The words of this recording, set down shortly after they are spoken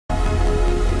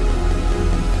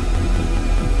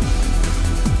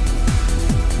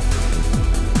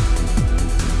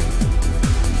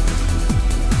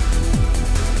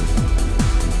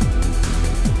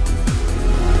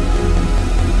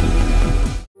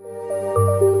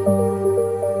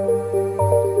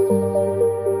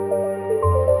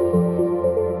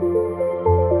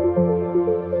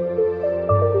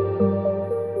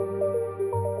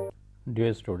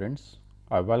students.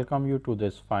 I welcome you to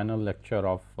this final lecture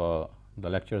of the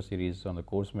lecture series on the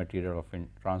course material of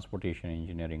Transportation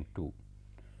Engineering 2.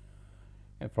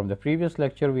 From the previous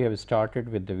lecture, we have started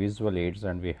with the visual aids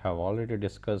and we have already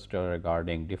discussed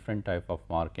regarding different type of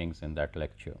markings in that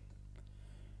lecture.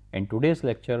 In today's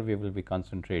lecture, we will be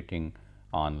concentrating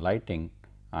on lighting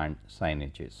and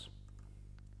signages.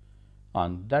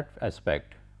 On that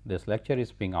aspect, this lecture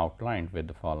is being outlined with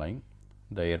the following: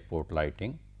 the airport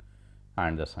lighting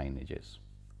and the signages.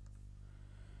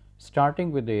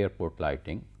 Starting with the airport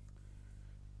lighting,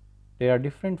 there are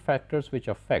different factors which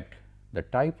affect the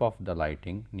type of the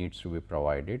lighting needs to be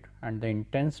provided and the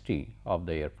intensity of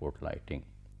the airport lighting.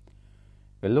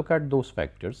 We will look at those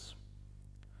factors.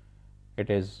 It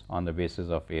is on the basis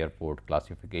of airport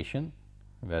classification,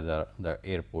 whether the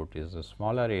airport is a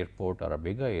smaller airport or a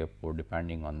bigger airport.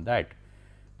 Depending on that,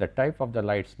 the type of the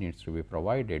lights needs to be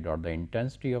provided or the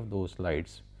intensity of those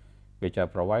lights which are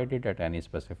provided at any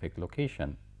specific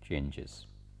location changes.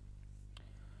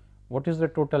 What is the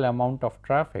total amount of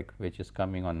traffic which is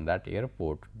coming on that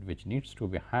airport which needs to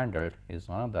be handled is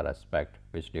another aspect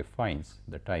which defines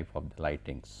the type of the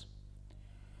lightings.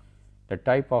 The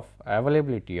type of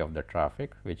availability of the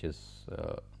traffic which is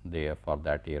there for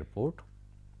that airport.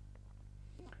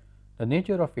 The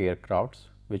nature of aircrafts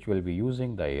which will be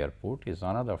using the airport is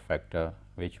another factor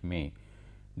which may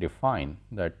define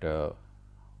that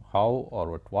how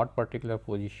or at what particular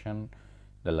position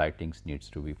the lightings needs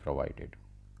to be provided.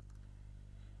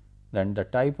 Then the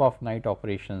type of night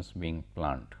operations being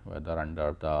planned, whether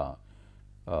under the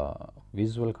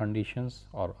visual conditions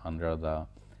or under the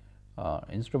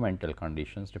instrumental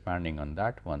conditions. Depending on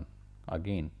that one,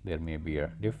 again there may be a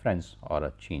difference or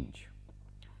a change.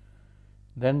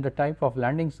 Then the type of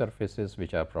landing surfaces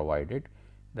which are provided,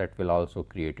 that will also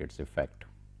create its effect,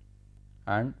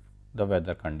 and the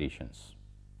weather conditions.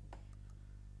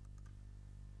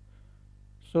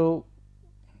 So,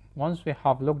 once we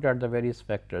have looked at the various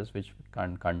factors which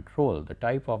can control the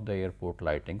type of the airport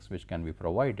lightings which can be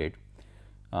provided,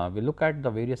 we look at the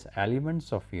various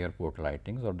elements of airport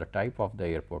lightings or the type of the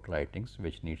airport lightings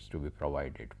which needs to be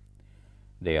provided.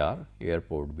 They are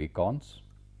airport beacons,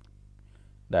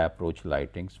 the approach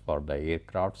lightings for the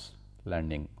aircrafts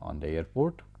landing on the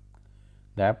airport,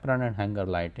 the apron and hangar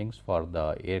lightings for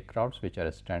the aircrafts which are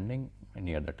standing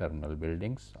near the terminal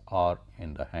buildings or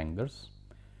in the hangars,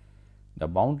 the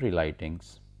boundary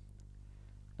lightings,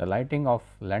 the lighting of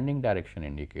landing direction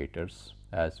indicators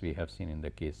as we have seen in the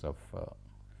case of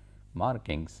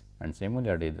markings, and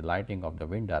similarly the lighting of the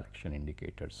wind direction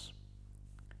indicators.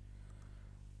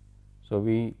 So,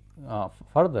 we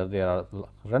further there are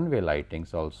runway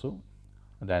lightings also,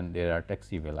 then there are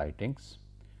taxiway lightings,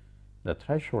 the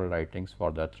threshold lightings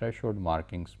for the threshold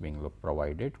markings being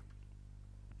provided.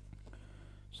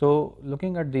 So,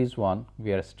 looking at these one,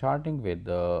 we are starting with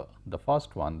the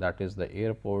first one, that is the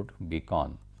airport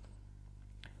beacon.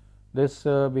 This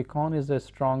beacon is a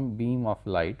strong beam of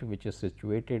light which is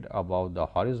situated above the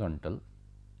horizontal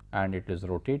and it is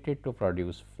rotated to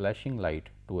produce flashing light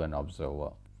to an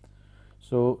observer.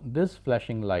 So, this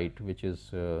flashing light which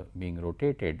is being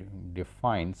rotated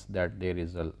defines that there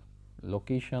is a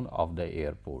location of the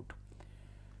airport,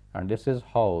 and this is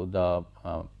how the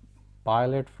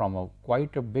pilot from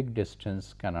quite a big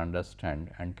distance can understand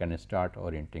and can start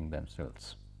orienting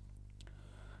themselves.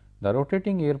 The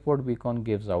rotating airport beacon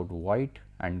gives out white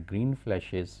and green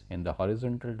flashes in the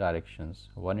horizontal directions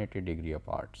 180 degree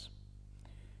apart.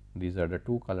 These are the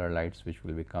two color lights which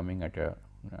will be coming at a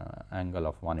angle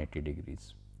of 180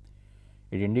 degrees.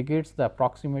 It indicates the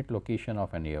approximate location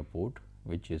of an airport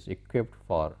which is equipped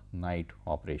for night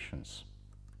operations.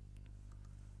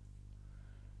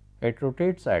 It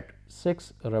rotates at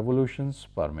 6 revolutions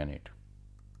per minute,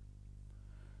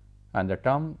 and the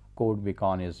term code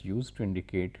beacon is used to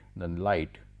indicate the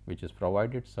light which is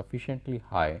provided sufficiently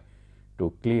high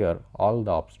to clear all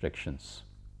the obstructions.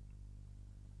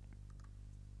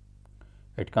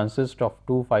 It consists of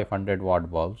two 500 watt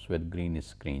bulbs with green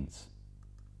screens,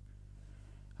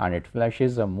 and it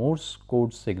flashes a Morse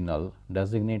code signal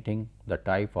designating the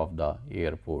type of the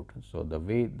airport. So, the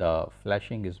way the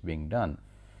flashing is being done,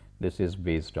 this is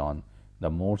based on the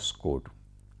Morse code,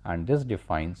 and this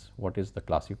defines what is the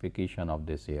classification of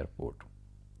this airport.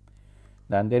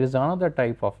 Then there is another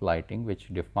type of lighting which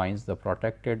defines the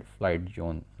protected flight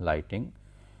zone lighting.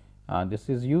 This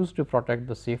is used to protect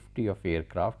the safety of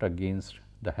aircraft against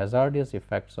the hazardous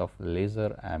effects of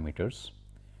laser emitters,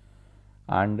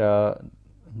 and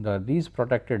these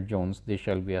protected zones, they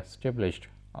shall be established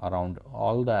around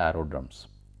all the aerodromes,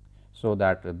 so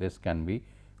that this can be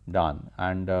done,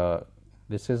 and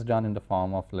this is done in the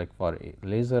form of like for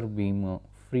laser beam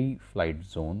free flight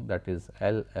zone, that is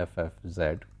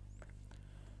LFFZ,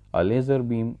 a laser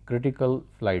beam critical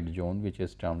flight zone, which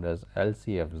is termed as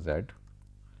LCFZ,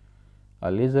 a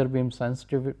laser beam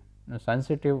sensitive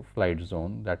flight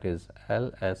zone, that is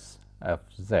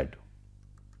LSFZ.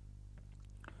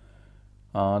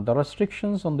 The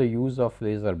restrictions on the use of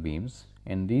laser beams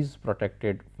in these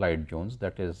protected flight zones,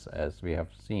 that is, as we have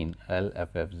seen,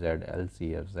 LFFZ,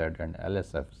 LCFZ and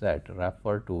LSFZ,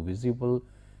 refer to visible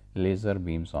laser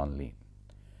beams only.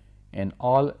 In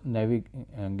all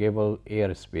navigable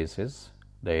airspaces,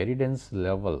 the irradiance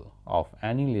level of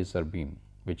any laser beam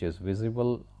which is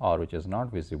visible or which is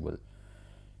not visible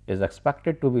is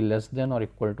expected to be less than or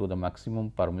equal to the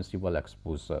maximum permissible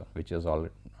exposure, which is all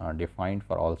defined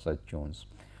for all such zones,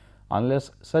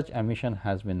 unless such emission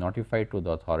has been notified to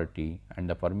the authority and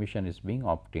the permission is being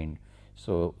obtained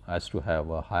so as to have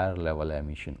a higher level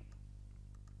emission.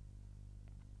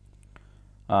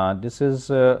 This is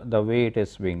the way it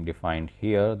is being defined.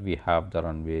 Here we have the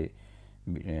runway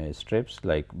strips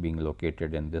like being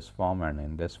located in this form and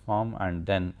in this form, and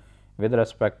then with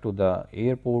respect to the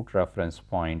airport reference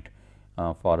point,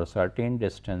 for a certain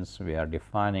distance we are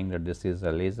defining that this is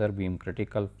a laser beam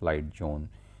critical flight zone,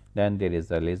 then there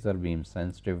is a laser beam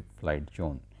sensitive flight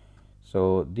zone.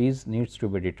 So, these needs to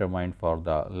be determined for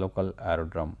the local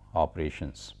aerodrome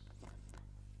operations.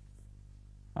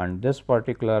 And this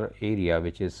particular area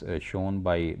which is shown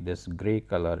by this gray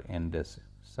color in this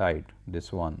side,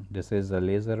 this one, this is a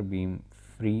laser beam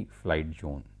free flight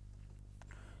zone.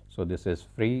 So, this is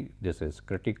free, this is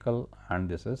critical and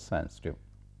this is sensitive.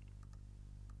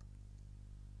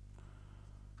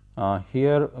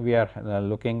 Here we are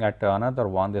looking at another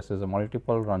one. This is a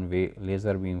multiple runway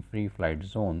laser beam free flight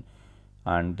zone,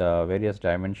 and the various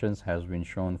dimensions has been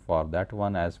shown for that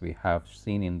one, as we have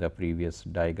seen in the previous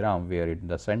diagram, where in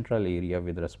the central area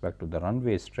with respect to the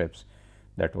runway strips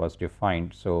that was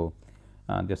defined. So,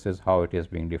 this is how it is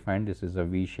being defined. This is a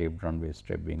V shaped runway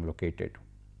strip being located.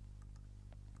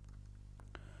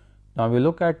 Now, we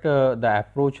look at the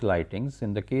approach lightings.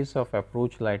 In the case of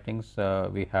approach lightings,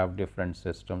 we have different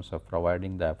systems of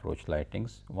providing the approach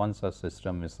lightings. One such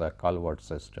system is a culvert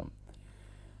system.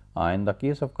 In the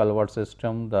case of culvert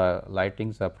system, the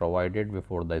lightings are provided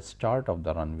before the start of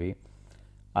the runway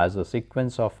as a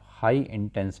sequence of high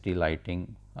intensity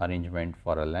lighting arrangement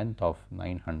for a length of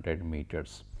 900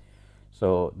 meters.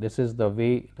 So, this is the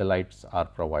way the lights are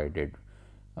provided.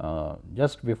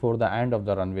 Just before the end of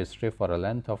the runway strip for a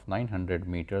length of 900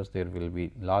 meters, there will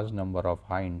be large number of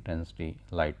high intensity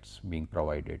lights being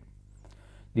provided.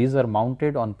 These are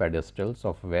mounted on pedestals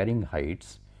of varying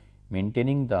heights,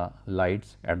 maintaining the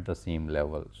lights at the same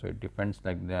level. So, it depends,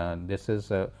 like this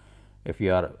is if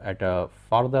you are at a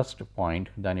farthest point,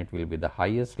 then it will be the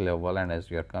highest level, and as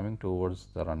you are coming towards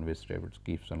the runway strip, it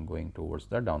keeps on going towards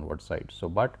the downward side. So,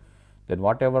 but then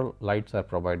whatever lights are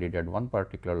provided at one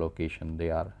particular location, they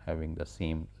are having the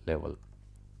same level.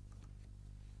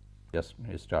 Just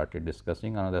started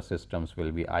discussing another systems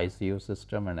will be ICO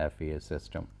system and FAA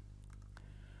system.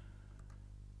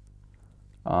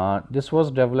 This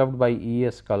was developed by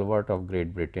ES Culvert of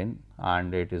Great Britain,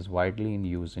 and it is widely in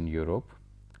use in Europe.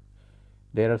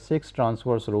 There are 6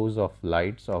 transverse rows of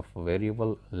lights of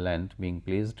variable length being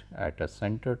placed at a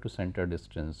center to center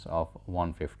distance of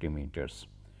 150 meters.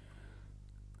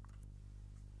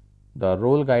 The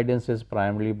roll guidance is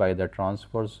primarily by the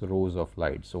transverse rows of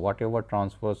lights. So, whatever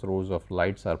transverse rows of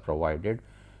lights are provided,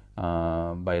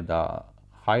 by the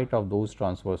height of those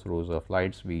transverse rows of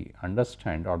lights, we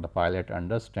understand, or the pilot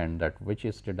understand, that which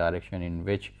is the direction in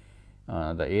which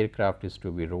the aircraft is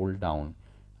to be rolled down,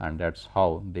 and that is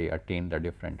how they attain the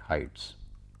different heights.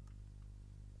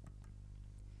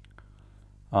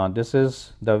 This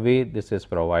is the way this is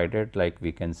provided. Like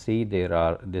we can see, there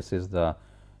are, this is the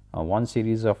one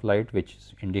series of light which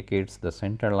indicates the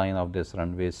center line of this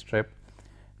runway strip.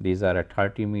 These are at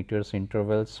 30 meters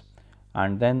intervals,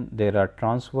 and then there are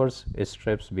transverse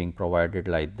strips being provided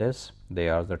like this. They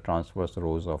are the transverse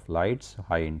rows of lights,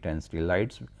 high intensity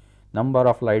lights, number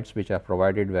of lights which are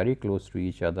provided very close to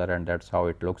each other, and that is how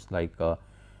it looks like a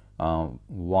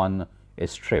one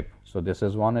strip. So, this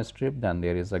is one strip, then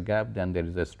there is a gap, then there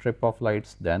is a strip of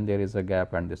lights, then there is a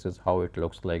gap, and this is how it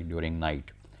looks like during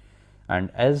night. And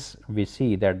as we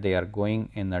see that they are going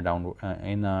in a down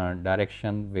in a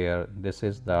direction where this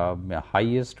is the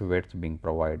highest width being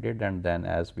provided, and then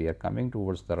as we are coming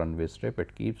towards the runway strip,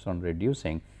 it keeps on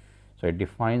reducing. So, it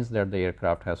defines that the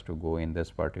aircraft has to go in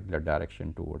this particular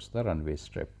direction towards the runway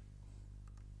strip.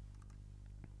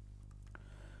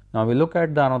 Now, we look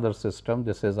at the another system.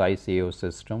 This is ICO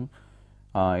system.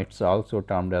 It is also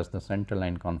termed as the center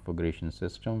line configuration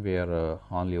system, where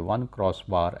only one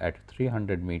crossbar at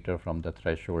 300 meter from the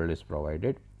threshold is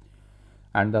provided,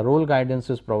 and the roll guidance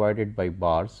is provided by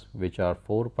bars which are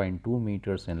 4.2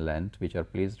 meters in length, which are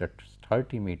placed at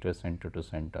 30 meters center to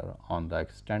center on the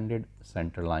extended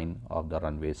center line of the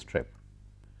runway strip.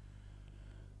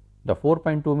 The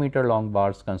 4.2 meter long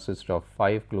bars consist of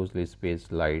 5 closely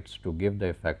spaced lights to give the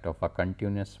effect of a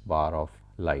continuous bar of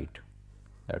light.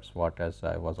 That is what, as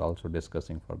I was also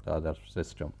discussing for the other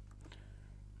system.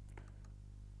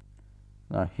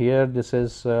 Now, here this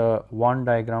is one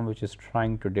diagram which is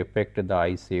trying to depict the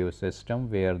ICO system,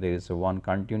 where there is one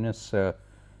continuous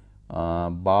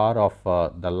bar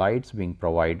of the lights being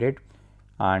provided,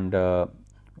 and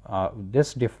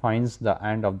this defines the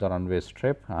end of the runway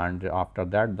strip, and after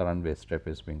that the runway strip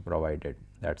is being provided.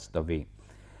 That is the way.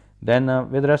 Then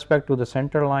with respect to the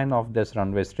center line of this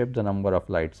runway strip, the number of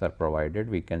lights are provided.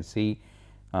 We can see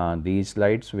these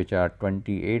lights, which are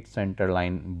 28 center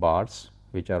line bars,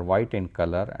 which are white in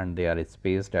color, and they are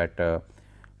spaced at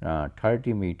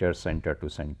 30 meters center to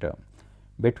center.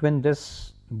 Between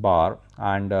this bar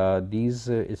and these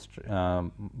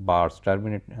bars,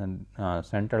 terminate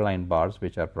center line bars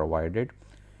which are provided,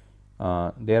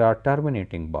 there are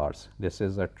terminating bars. This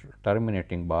is a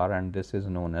terminating bar, and this is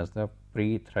known as the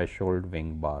pre-threshold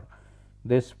wing bar.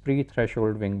 This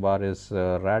pre-threshold wing bar is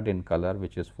red in color,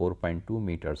 which is 4.2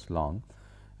 meters long,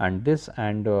 and this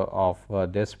end of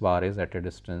this bar is at a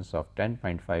distance of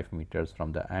 10.5 meters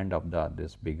from the end of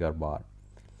this bigger bar.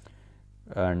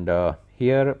 And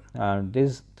here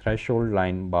these threshold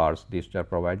line bars, these are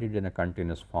provided in a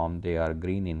continuous form, they are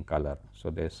green in color. So,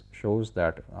 this shows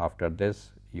that after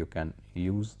this you can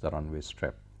use the runway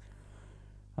strip.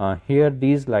 Here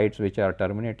these lights, which are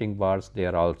terminating bars, they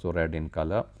are also red in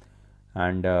color,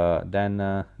 and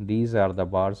then these are the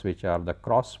bars which are the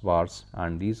crossbars,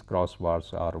 and these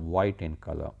crossbars are white in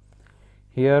color.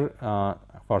 Here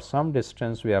for some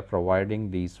distance we are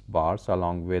providing these bars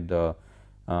along with the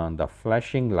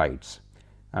flashing lights,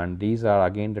 and these are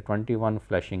again the 21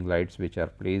 flashing lights which are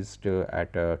placed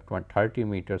at 30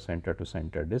 meter center to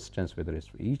center distance with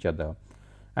each other,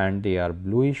 and they are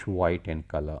bluish white in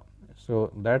color.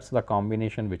 So, that is the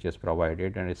combination which is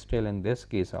provided, and still in this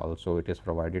case also it is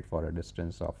provided for a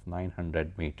distance of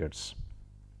 900 meters,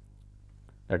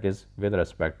 that is with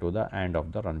respect to the end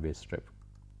of the runway strip.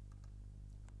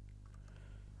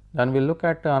 Then we will look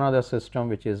at another system,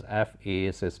 which is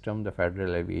FAA system, the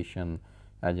Federal Aviation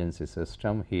Agency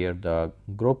system. Here the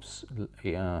groups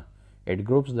it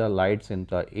groups the lights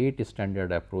into 8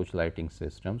 standard approach lighting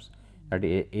systems at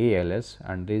ALS,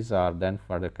 and these are then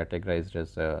further categorized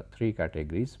as 3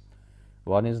 categories.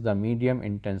 One is the medium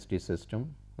intensity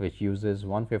system, which uses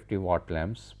 150 watt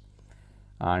lamps,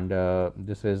 and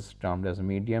this is termed as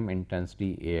medium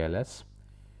intensity ALS.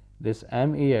 This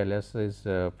MELS is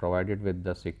provided with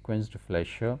the sequenced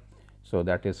flasher, so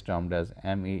that is termed as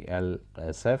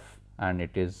MELSF, and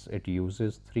it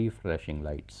uses 3 flashing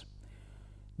lights.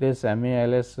 This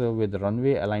MELS with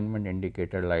runway alignment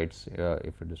indicator lights,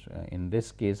 if it is in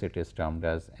this case it is termed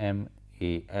as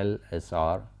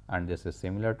MALSR, and this is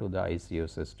similar to the ICO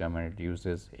system, and it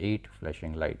uses 8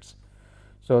 flashing lights.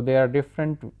 So, there are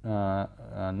different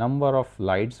number of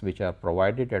lights which are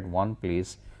provided at one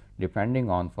place, depending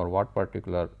on for what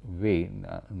particular way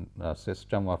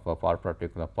system or for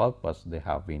particular purpose they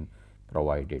have been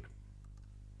provided.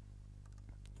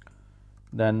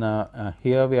 Then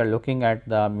here we are looking at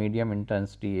the medium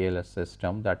intensity ALS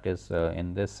system, that is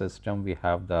in this system we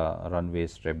have the runway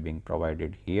strip being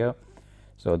provided here.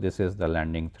 So, this is the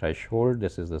landing threshold,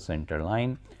 this is the center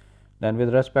line. Then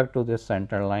with respect to this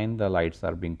center line, the lights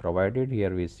are being provided.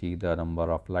 Here we see the number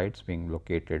of lights being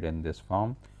located in this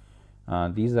form.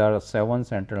 These are 7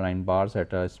 center line bars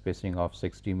at a spacing of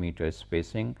 60 meters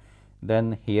spacing.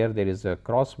 Then here there is a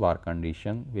crossbar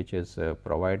condition, which is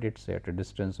provided say at a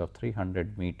distance of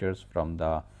 300 meters from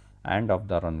the end of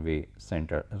the runway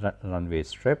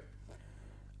strip.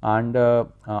 And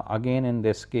again in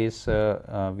this case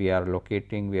we are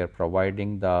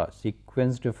providing the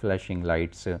sequenced flashing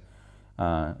lights.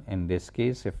 In this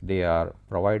case, if they are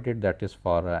provided, that is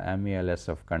for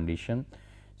MELSF condition,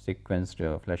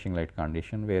 sequenced flashing light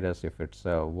condition, whereas if it is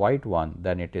a white one,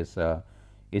 then it is a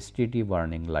STT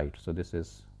burning light. So, this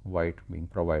is white being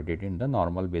provided in the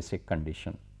normal basic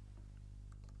condition.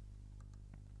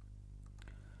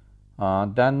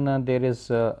 Then there is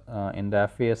in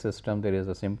the FAA system there is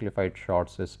a simplified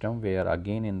short system, where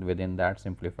again within that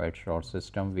simplified short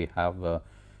system we have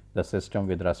the system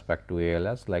with respect to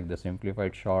ALS, like the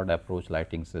simplified short approach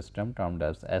lighting system termed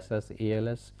as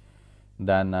SSALS.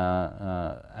 then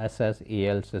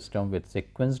SSAL system with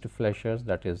sequenced flashers,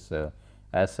 that is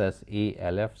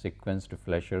SSALF sequenced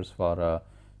flashers for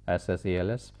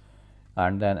SSALS,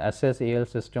 and then SSAL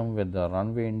system with the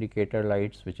runway indicator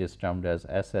lights, which is termed as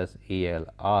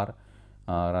SSALR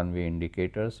runway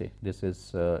indicators. This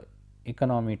is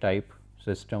economy type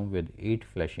system with 8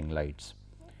 flashing lights.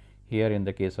 Here in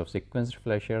the case of sequenced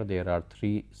flasher, there are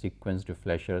 3 sequenced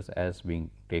flashers as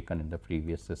being taken in the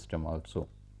previous system also.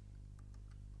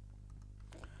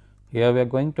 Here we are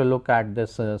going to look at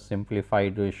this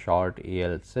simplified short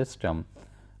AL system,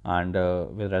 and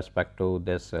with respect to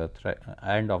this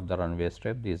end of the runway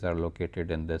strip, these are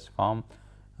located in this form,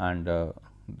 and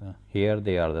here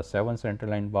they are the 7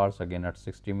 centerline bars again at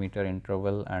 60-meter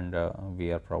interval, and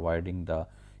we are providing the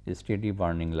steady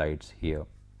burning lights here.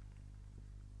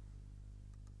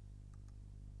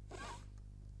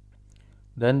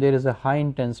 Then there is a high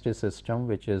intensity system,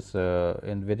 which is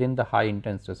within the high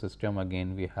intensity system,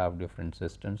 again we have different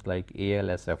systems like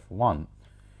ALSF1.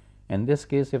 In this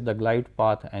case, if the glide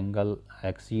path angle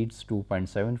exceeds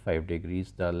 2.75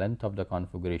 degrees, the length of the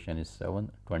configuration is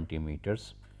 720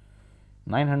 meters.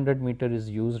 900 meter is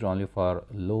used only for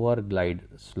lower glide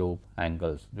slope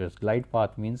angles. This glide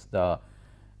path means the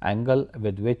angle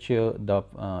with which the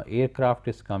aircraft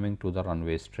is coming to the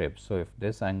runway strip. So, if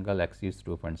this angle exceeds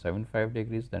 2.75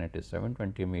 degrees, then it is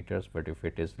 720 meters, but if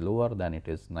it is lower, then it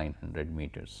is 900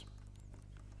 meters.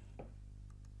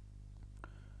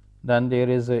 Then there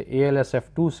is a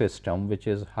ALSF2 system, which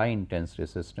is high intensity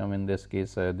system. In this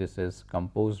case, this is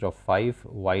composed of 5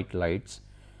 white lights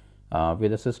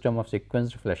with a system of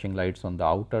sequenced flashing lights on the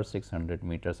outer 600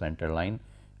 meter center line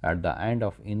at the end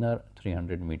of inner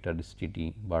 300 meter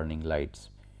steady burning lights.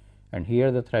 And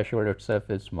here the threshold itself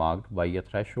is marked by a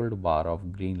threshold bar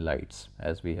of green lights,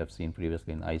 as we have seen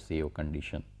previously in ICAO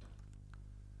condition.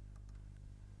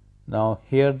 Now,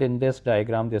 here in this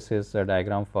diagram, this is a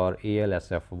diagram for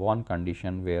ALSF1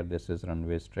 condition, where this is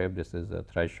runway strip, this is a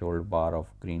threshold bar of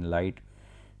green light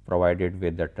provided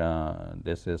with that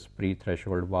this is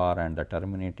pre-threshold bar and the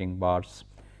terminating bars,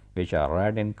 which are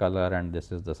red in color, and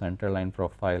this is the center line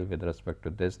profile. With respect to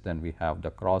this, then we have the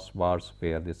cross bars,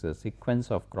 where this is a sequence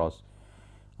of cross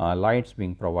lights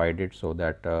being provided, so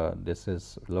that this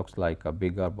is looks like a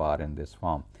bigger bar in this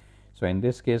form. So, in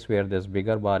this case, where this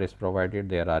bigger bar is provided,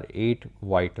 there are 8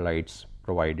 white lights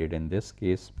provided in this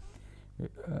case,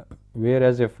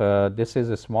 whereas if this is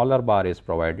a smaller bar is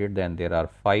provided, then there are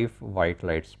 5 white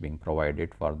lights being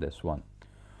provided for this one.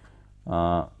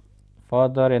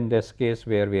 Further, in this case,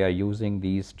 where we are using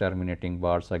these terminating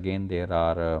bars, again there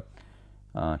are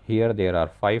here there are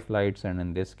 5 lights, and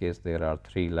in this case there are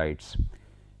 3 lights.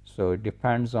 So, it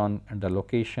depends on the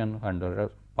location and the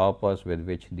purpose with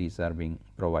which these are being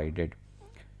provided.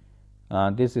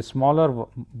 These smaller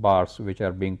bars, which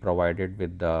are being provided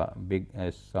with the big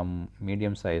some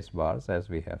medium sized bars, as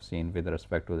we have seen with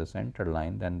respect to the center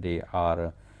line, then they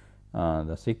are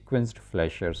the sequenced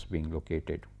flashers being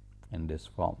located in this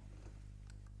form.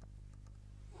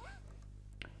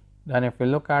 Then, if we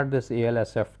look at this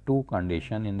ALSF2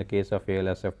 condition, in the case of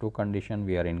ALSF2 condition,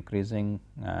 we are increasing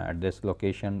at this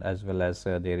location, as well as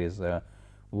there is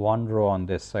one row on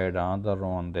this side, another row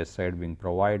on this side being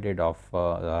provided of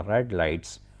red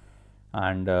lights,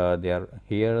 and they are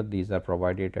here, these are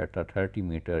provided at a 30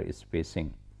 meter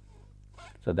spacing.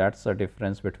 So, that is the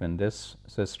difference between this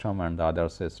system and the other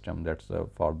system, that is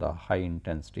for the high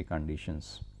intensity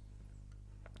conditions.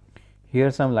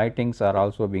 Here some lightings are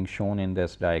also being shown in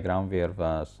this diagram, where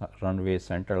runway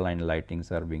center line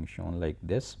lightings are being shown like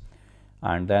this,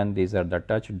 and then these are the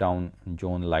touchdown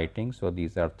zone lighting. So,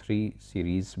 these are 3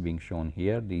 series being shown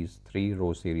here, these 3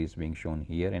 row series being shown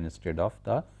here, instead of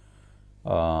the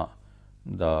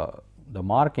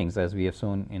markings as we have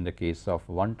shown in the case of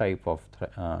one type of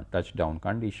touchdown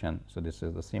condition. So, this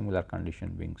is the similar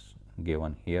condition being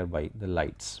given here by the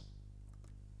lights.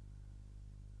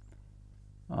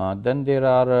 Then there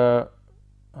are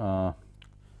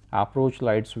approach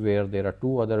lights, where there are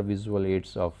 2 other visual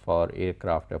aids of our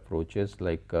aircraft approaches,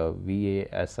 like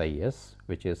VASIS,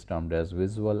 which is termed as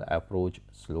visual approach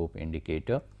slope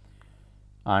indicator,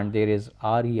 and there is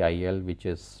REIL, which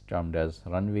is termed as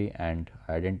runway and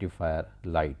identifier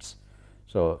lights.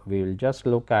 So, we will just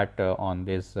look at on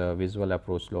this visual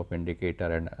approach slope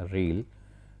indicator and REIL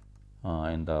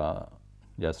in the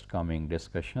just coming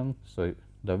discussion. So,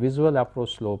 the visual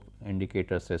approach slope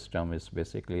indicator system is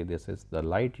basically, this is the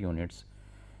light units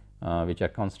which are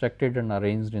constructed and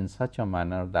arranged in such a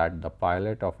manner that the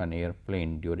pilot of an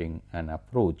airplane during an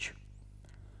approach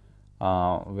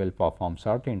will perform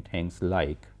certain things,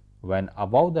 like when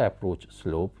above the approach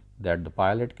slope, that the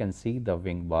pilot can see the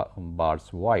wing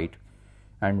bars white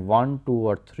and 1, 2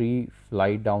 or 3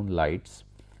 fly down lights,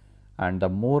 and the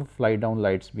more fly down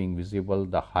lights being visible,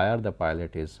 the higher the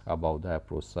pilot is above the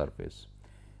approach surface.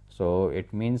 So,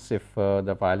 it means if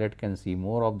the pilot can see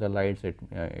more of the lights,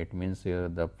 it means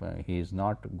he is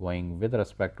not going with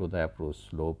respect to the approach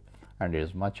slope and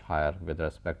is much higher with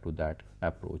respect to that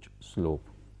approach slope.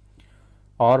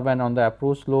 Or when on the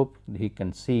approach slope, he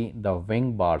can see the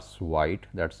wing bars white,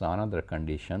 that is another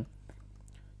condition.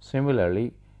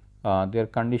 Similarly, their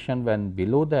condition when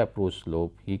below the approach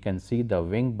slope, he can see the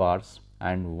wing bars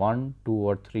and 1, 2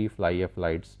 or 3 fly-up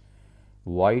lights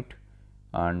white,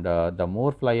 and the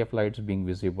more fly-up lights being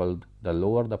visible, the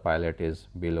lower the pilot is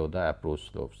below the approach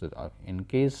slope. So, in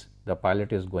case the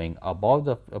pilot is going above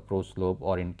the approach slope,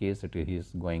 or in case it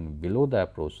is going below the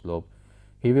approach slope,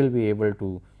 he will be able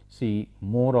to see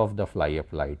more of the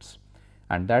fly-up lights,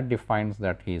 and that defines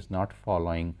that he is not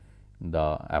following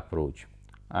the approach.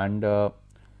 And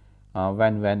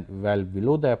when well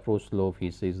below the approach slope,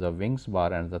 he sees the wings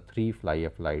bar and the 3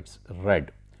 fly-up lights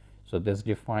red. So, this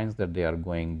defines that they are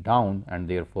going down, and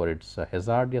therefore, its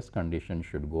hazardous condition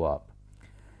should go up.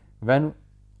 When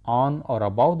on or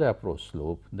above the approach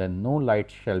slope, then no light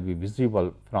shall be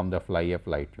visible from the fly-up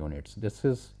light units. This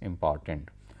is important.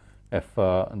 If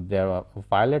the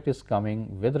pilot is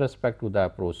coming with respect to the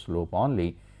approach slope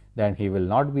only, then he will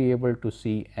not be able to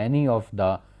see any of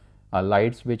the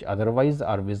lights which otherwise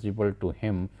are visible to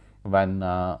him when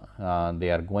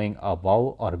they are going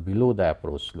above or below the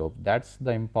approach slope. That is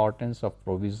the importance of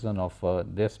provision of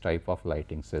this type of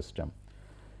lighting system.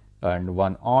 And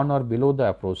when on or below the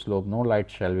approach slope, no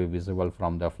light shall be visible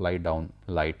from the fly down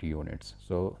light units.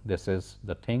 So, this is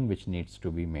the thing which needs to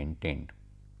be maintained.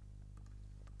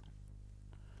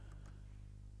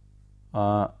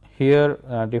 Here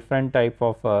different type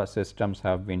of systems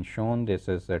have been shown. This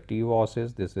is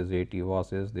TVOSes, this is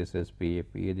ATVOSes, this is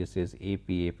PAPA, this is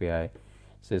AP-API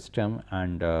system,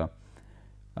 and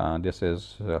this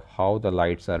is how the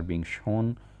lights are being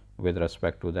shown with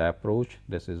respect to the approach.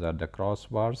 This is the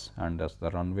crossbars, and that's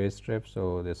the runway strip.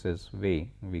 So, this is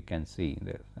way we can see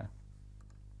there.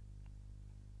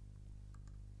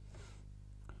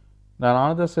 Then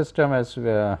another system, as we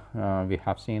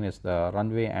have seen, is the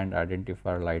runway and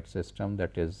identifier light system,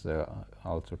 that is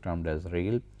also termed as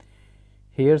rail.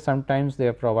 Here sometimes they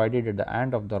are provided at the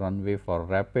end of the runway for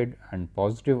rapid and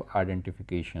positive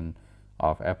identification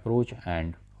of approach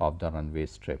and of the runway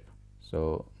strip.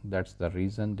 So, that is the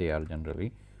reason they are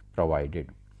generally provided,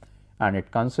 and it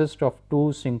consists of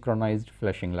 2 synchronized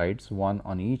flashing lights, one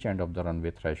on each end of the runway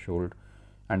threshold,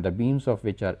 and the beams of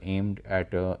which are aimed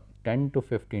at 10 to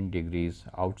 15 degrees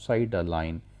outside the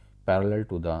line parallel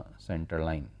to the center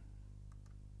line.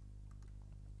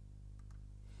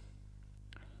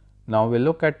 Now, we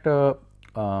look at the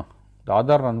other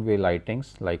runway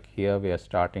lightings, like here we are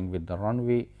starting with the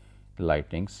runway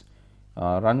lightings.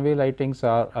 Runway lightings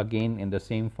are again in the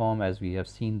same form as we have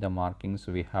seen the markings.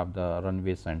 So, we have the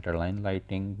runway center line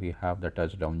lighting, we have the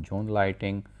touchdown zone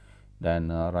lighting, then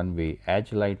runway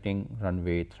edge lighting,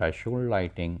 runway threshold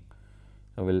lighting.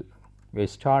 So, we are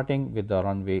starting with the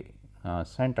runway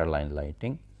center line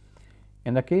lighting.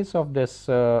 In the case of this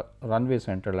runway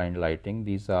center line lighting,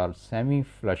 these are semi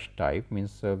flush type,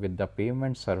 means with the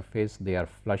pavement surface they are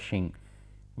flushing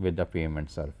with the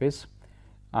pavement surface,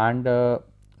 and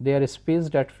they are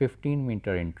spaced at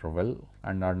 15-meter interval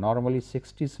and are normally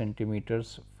 60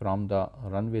 centimeters from the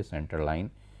runway center line,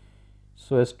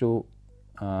 so as to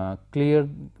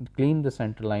clean the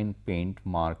center line paint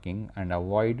marking and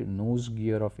avoid nose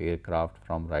gear of aircraft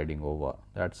from riding over.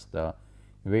 That is the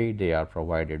way they are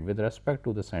provided. With respect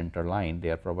to the center line, they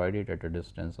are provided at a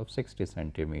distance of 60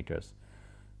 centimeters.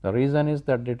 The reason is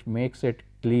that it makes it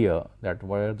clear that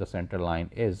where the center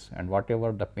line is, and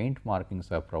whatever the paint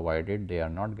markings are provided, they are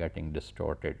not getting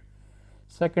distorted.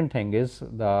 Second thing is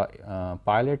the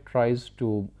pilot tries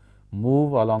to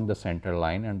move along the center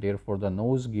line, and therefore, the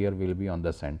nose gear will be on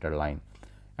the center line,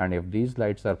 and if these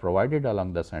lights are provided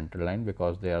along the center line,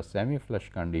 because they are semi flush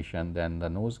condition, then the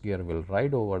nose gear will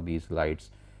ride over these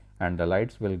lights and the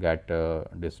lights will get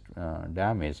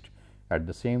damaged. At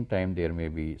the same time, there may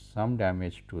be some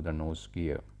damage to the nose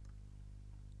gear.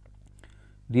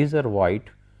 These are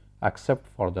white except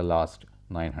for the last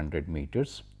 900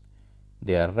 meters.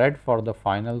 They are red for the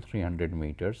final 300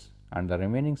 meters, and the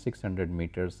remaining 600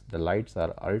 meters the lights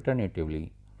are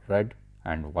alternatively red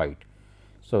and white.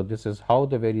 So, this is how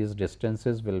the various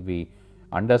distances will be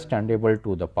understandable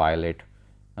to the pilot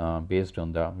based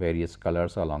on the various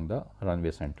colors along the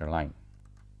runway center line.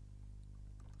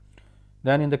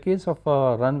 Then in the case of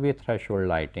runway threshold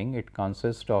lighting, it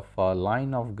consists of a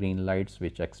line of green lights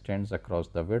which extends across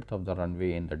the width of the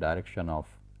runway in the direction of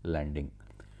landing,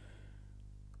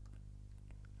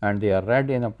 and they are red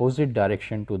in opposite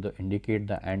direction to indicate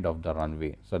the end of the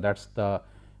runway. So, that is the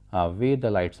way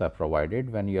the lights are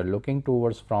provided. When you are looking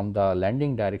towards from the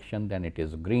landing direction, then it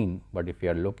is green, but if you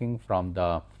are looking from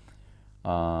the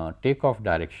takeoff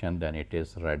direction, then it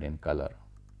is red in color.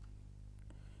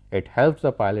 It helps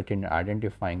the pilot in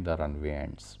identifying the runway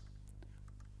ends.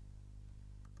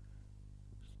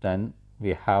 Then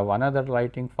we have another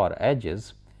lighting for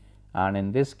edges, and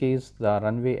in this case the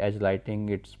runway edge lighting,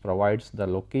 it provides the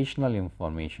locational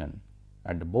information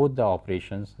at both the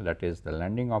operations, that is the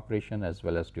landing operation as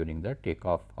well as during the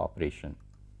takeoff operation.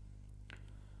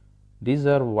 These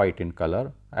are white in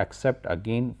color, except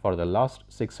again for the last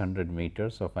 600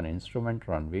 meters of an instrument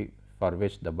runway, for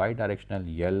which the bidirectional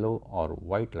yellow or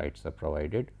white lights are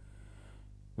provided,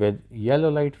 with yellow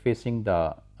light facing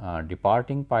the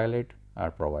departing pilot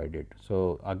are provided.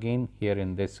 So, again here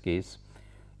in this case,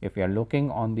 if you are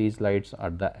looking on these lights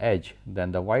at the edge,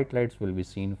 then the white lights will be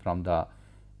seen from the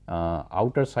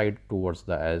outer side towards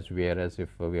the edge, whereas if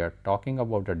we are talking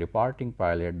about a departing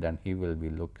pilot, then he will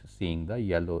be seeing the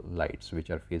yellow lights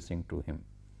which are facing to him,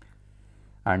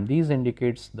 and these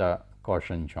indicates the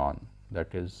caution zone,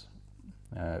 that is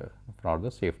for the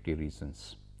safety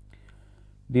reasons.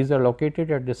 These are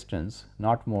located at distance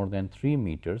not more than 3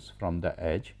 meters from the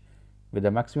edge, with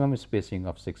a maximum spacing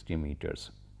of 60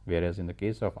 meters, whereas in the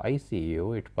case of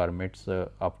ICAO it permits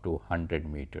up to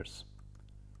 100 meters.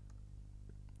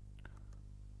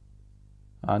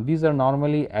 These are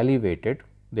normally elevated,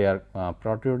 they are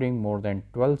protruding more than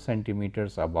 12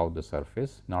 centimeters above the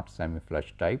surface, not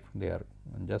semi-flush type, they are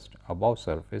just above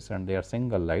surface, and they are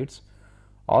single lights,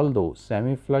 although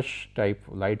semi-flush type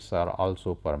lights are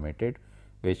also permitted,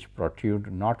 which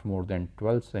protrude not more than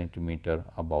 12 centimeter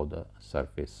above the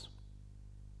surface.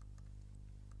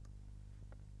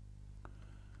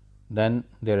 Then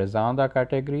there is another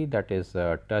category, that is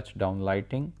touchdown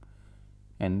lighting.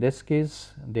 In this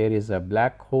case, there is a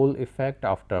black hole effect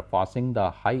after passing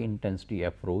the high intensity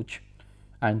approach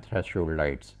and threshold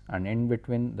lights, and in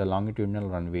between the longitudinal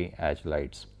runway edge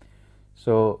lights.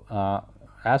 So,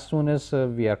 as soon as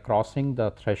we are crossing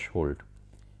the threshold,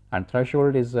 and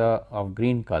threshold is of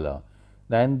green color,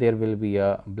 then there will be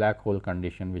a black hole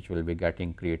condition which will be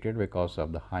getting created because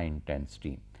of the high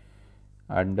intensity.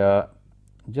 And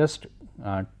just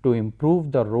to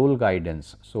improve the roll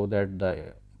guidance, so that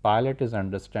the pilot is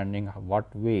understanding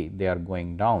what way they are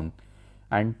going down,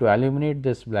 and to eliminate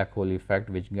this black hole effect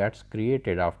which gets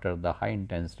created after the high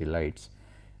intensity lights,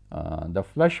 the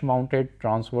flush mounted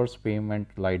transverse pavement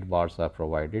light bars are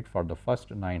provided for the first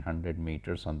 900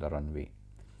 meters on the runway,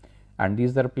 and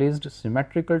these are placed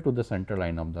symmetrical to the center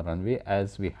line of the runway,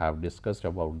 as we have discussed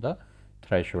about the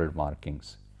threshold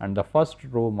markings, and the first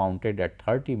row mounted at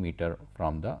 30 meter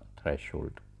from the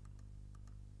threshold.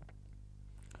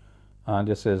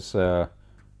 This is the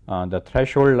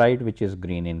threshold light, which is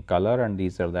green in color, and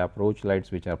these are the approach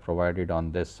lights which are provided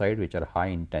on this side, which are high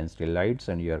intensity lights,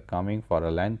 and you are coming for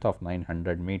a length of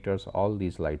 900 meters, all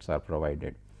these lights are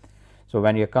provided. So,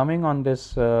 when you are coming on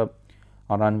this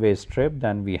runway strip,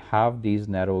 then we have these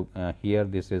narrow here,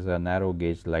 this is a narrow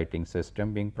gauge lighting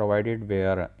system being provided,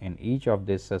 where in each of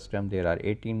this system there are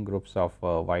 18 groups of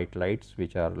white lights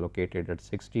which are located at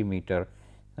 60 meter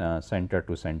center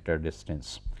to center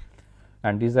distance,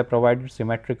 and these are provided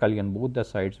symmetrically on both the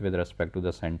sides with respect to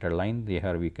the center line.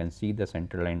 Here we can see the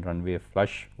center line runway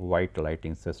flush white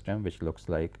lighting system, which looks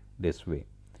like this way.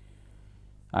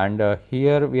 And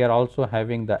here we are also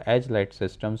having the edge light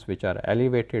systems, which are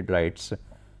elevated lights,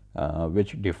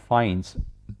 which defines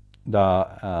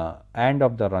the end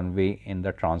of the runway in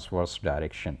the transverse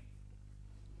direction.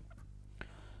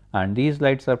 And these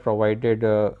lights are provided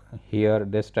here,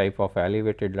 this type of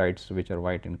elevated lights which are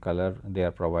white in color, they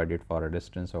are provided for a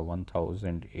distance of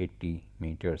 1080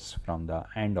 meters from the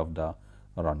end of the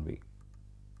runway.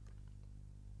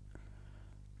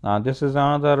 This is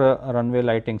another runway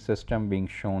lighting system being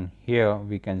shown here.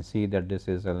 We can see that this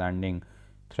is a landing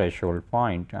threshold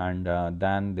point, and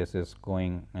then this is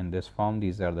going in this form.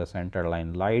 These are the center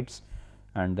line lights,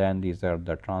 and then these are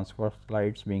the transverse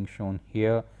lights being shown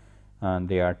here, and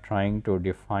they are trying to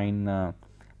define the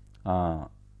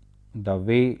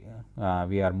way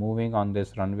we are moving on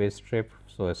this runway strip,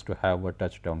 so as to have a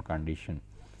touchdown condition.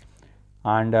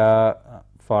 And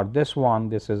for this one,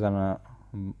 this is a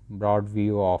broad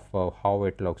view of how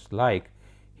it looks like.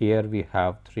 Here we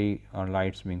have 3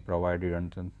 lights being provided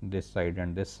on this side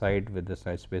and this side, with the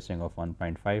side spacing of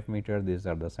 1.5 meter. These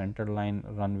are the center line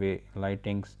runway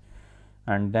lightings,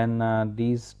 and then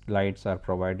these lights are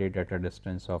provided at a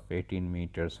distance of 18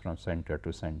 meters from center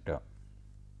to center.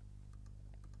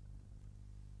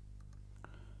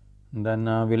 Then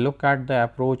we look at the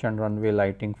approach and runway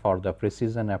lighting for the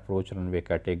precision approach runway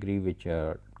category, which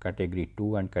are category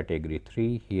 2 and category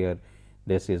 3. Here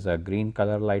this is a green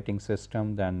color lighting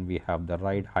system. Then we have the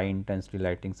right high intensity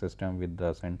lighting system with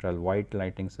the central white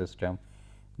lighting system.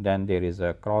 Then there is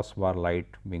a crossbar light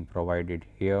being provided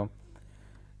here.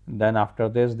 Then after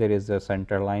this there is a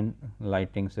center line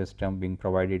lighting system being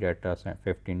provided at a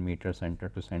 15 meter center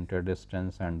to center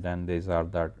distance, and then these are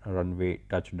the runway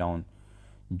touchdown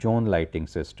zone lighting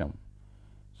system.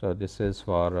 So, this is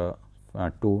for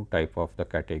two type of the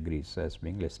categories as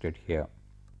being listed here.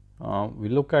 We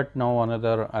look at now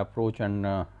another approach and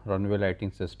runway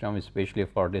lighting system, especially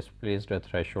for displaced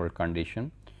threshold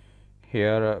condition.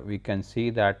 Here we can see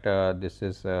that this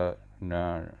is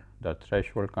the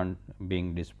threshold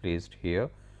being displaced here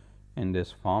in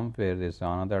this form, where there is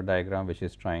another diagram which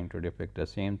is trying to depict the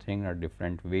same thing or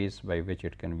different ways by which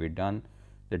it can be done,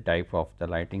 the type of the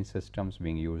lighting systems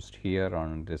being used here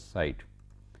on this site.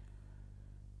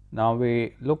 Now,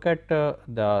 we look at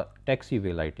the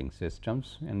taxiway lighting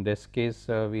systems. In this case,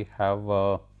 we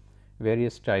have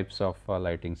various types of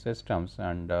lighting systems,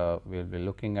 and we will be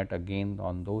looking at again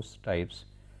on those types.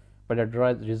 But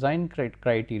a design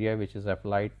criteria which is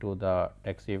applied to the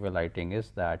taxiway lighting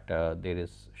is that there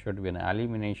should be an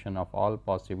elimination of all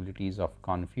possibilities of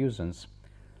confusions,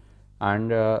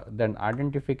 and then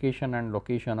identification and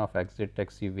location of exit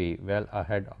taxiway well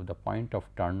ahead of the point of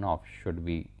turn off should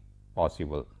be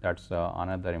possible. That is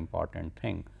another important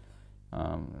thing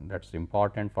that is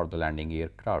important for the landing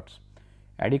aircrafts.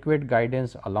 Adequate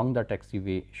guidance along the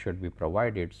taxiway should be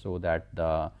provided, so that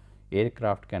the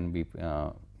aircraft can be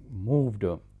moved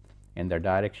in the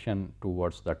direction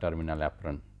towards the terminal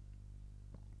apron.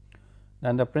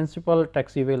 Then the principal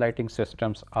taxiway lighting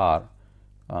systems are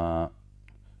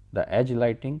the edge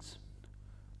lightings,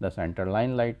 the center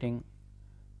line lighting.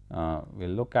 We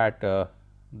will look at the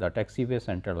taxiway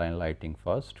center line lighting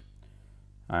first,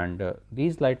 and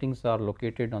these lightings are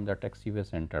located on the taxiway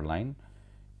center line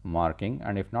marking,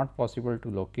 and if not possible to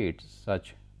locate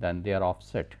such, then they are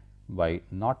offset by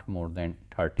not more than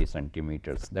 30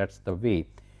 centimeters. That is the way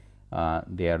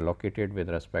they are located with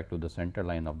respect to the center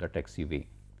line of the taxiway.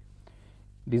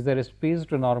 These are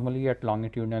spaced normally at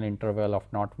longitudinal interval of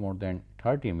not more than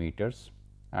 30 meters,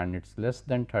 and it is less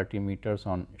than 30 meters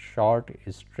on short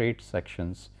straight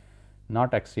sections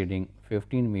not exceeding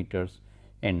 15 meters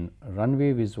in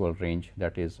runway visual range,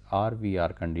 that is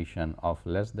RVR condition of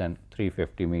less than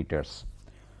 350 meters.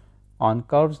 On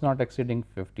curves not exceeding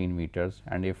 15 meters,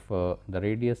 and if the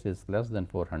radius is less than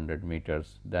 400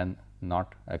 meters, then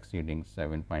not exceeding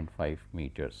 7.5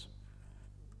 meters.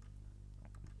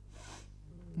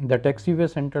 The taxiway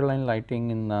center line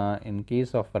lighting in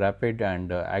case of rapid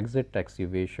and exit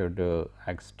taxiway should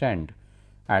extend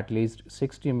at least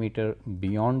 60 meter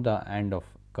beyond the end of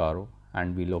curve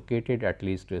and be located at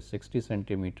least 60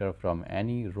 centimeter from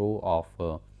any row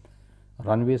of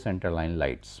runway center line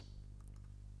lights.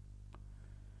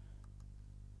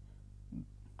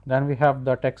 Then we have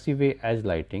the taxiway edge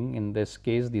lighting. In this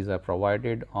case, these are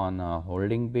provided on a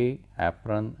holding bay,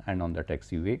 apron, and on the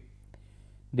taxiway.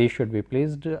 They should be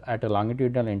placed at a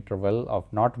longitudinal interval of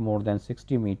not more than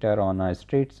 60 meter on a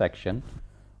straight section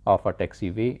of a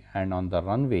taxiway and on the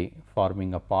runway,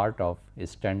 forming a part of a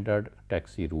standard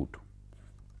taxi route.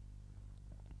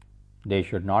 They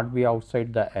should not be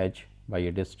outside the edge by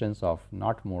a distance of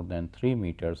not more than 3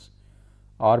 meters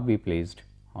or be placed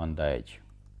on the edge.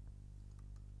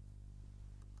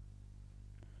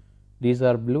 These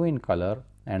are blue in color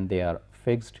and they are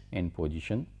fixed in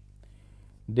position.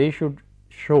 They should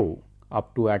show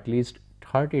up to at least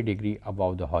 30 degree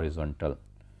above the horizontal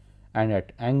and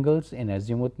at angles in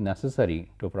azimuth necessary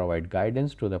to provide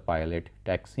guidance to the pilot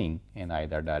taxiing in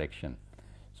either direction.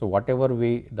 So, whatever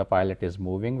way the pilot is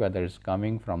moving, whether it is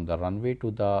coming from the runway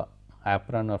to the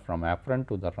apron or from apron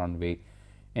to the runway,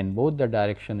 in both the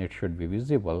direction it should be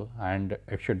visible, and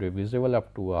it should be visible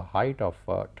up to a height of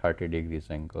 30 degrees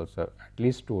angle. So, at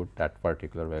least to that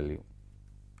particular value.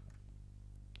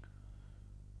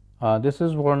 This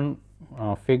is one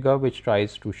figure which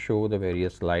tries to show the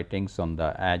various lightings on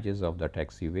the edges of the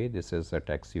taxiway. This is a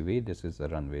taxiway, this is a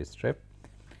runway strip.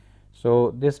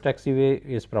 So, this taxiway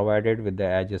is provided with the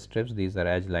edge strips. These are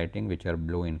edge lighting which are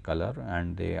blue in color,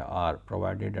 and they are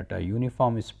provided at a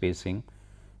uniform spacing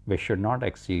which should not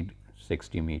exceed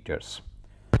 60 meters.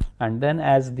 And then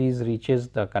as these reaches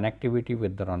the connectivity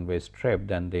with the runway strip,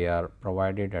 then they are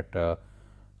provided at a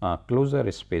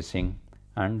closer spacing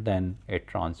and then it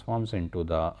transforms into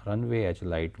the runway edge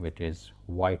light, which is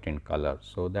white in color.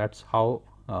 So, that is how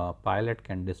pilot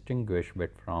can distinguish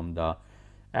bit from the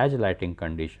edge lighting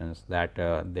conditions that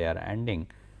they are ending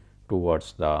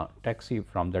towards the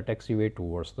from the taxiway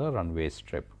towards the runway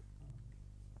strip.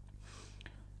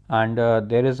 And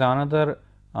there is another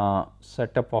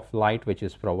setup of light which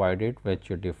is provided,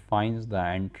 which defines the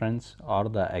entrance or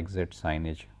the exit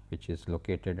signage, which is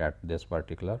located at this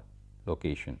particular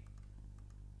location.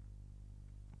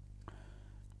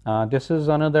 This is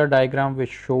another diagram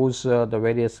which shows the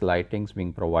various lightings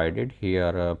being provided.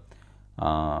 Here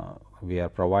we are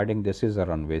providing, this is a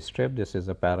runway strip, this is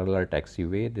a parallel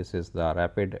taxiway, this is the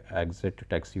rapid exit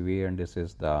taxiway, and this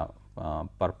is the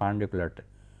perpendicular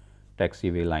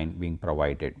taxiway line being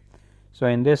provided. So,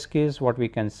 in this case what we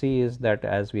can see is that,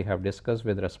 as we have discussed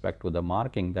with respect to the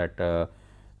marking, that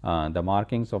the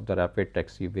markings of the rapid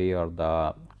taxiway or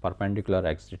the perpendicular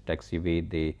exit taxiway,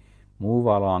 they move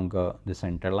along the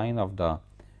center line of the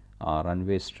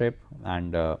runway strip,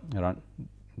 and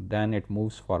then it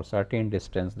moves for certain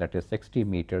distance, that is 60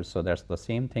 meters. So, that is the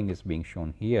same thing is being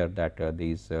shown here, that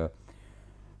these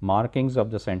markings of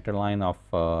the center line of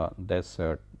this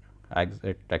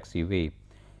exit taxiway,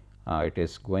 it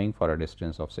is going for a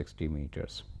distance of 60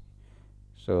 meters.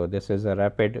 So, this is a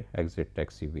rapid exit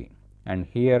taxiway, and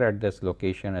here at this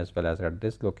location as well as at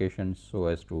this location, so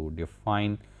as to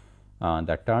define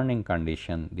the turning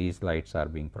condition, these lights are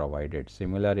being provided.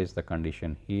 Similar is the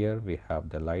condition here, we have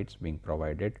the lights being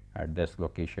provided at this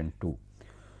location too.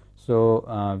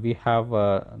 So, we have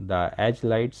the edge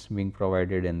lights being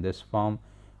provided in this form,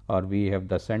 or we have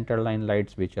the center line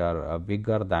lights which are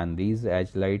bigger than these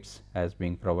edge lights as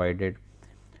being provided,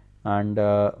 and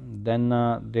then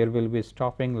there will be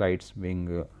stopping lights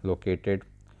being located,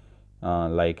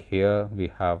 like here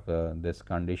we have this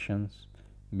conditions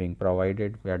being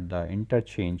provided at the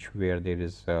interchange where there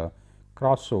is a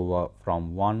crossover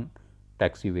from one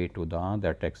taxiway to the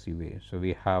other taxiway. So,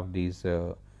 we have these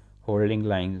holding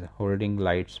lines, holding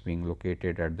lights being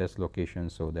located at this location,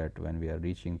 so that when we are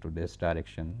reaching to this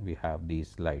direction, we have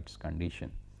these lights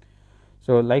condition.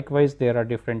 So, likewise there are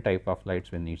different type of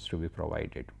lights which needs to be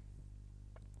provided.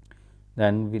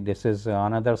 Then this is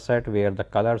another set where the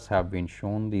colors have been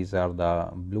shown. These are the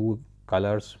blue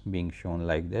colors being shown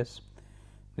like this.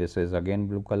 This is again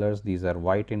blue colors, these are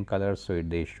white in color. So,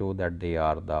 they show that they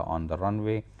are on the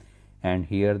runway, and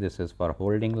here this is for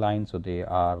holding line. So, they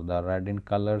are the red in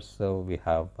colors. So, we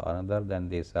have another, then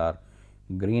these are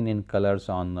green in colors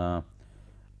on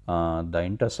the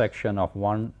intersection of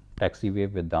one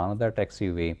taxiway with the another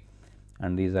taxiway,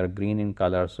 and these are green in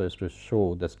color, so as to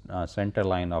show the center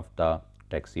line of the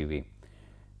taxiway.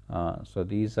 So,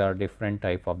 these are different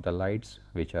type of the lights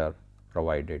which are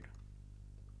provided.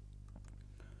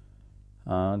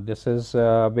 This is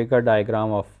a bigger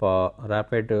diagram of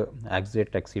rapid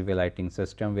exit taxiway lighting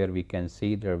system, where we can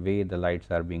see the way the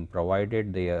lights are being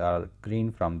provided. They are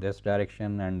green from this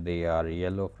direction and they are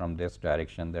yellow from this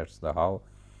direction. That is how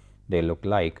they look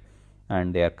like,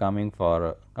 and they are coming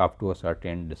for up to a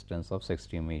certain distance of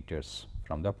 60 meters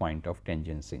from the point of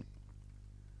tangency.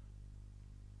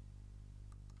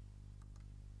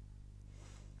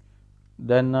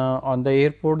 Then on the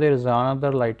airport there is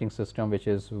another lighting system which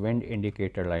is wind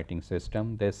indicator lighting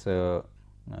system. This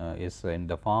is in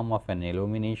the form of an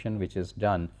illumination which is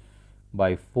done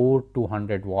by 4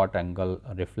 200-watt angle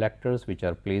reflectors, which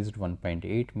are placed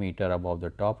 1.8 meter above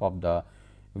the top of the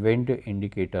wind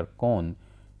indicator cone,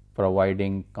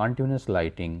 providing continuous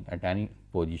lighting at any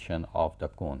position of the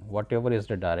cone. Whatever is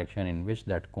the direction in which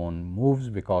that cone moves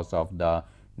because of the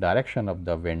direction of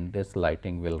the wind, this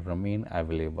lighting will remain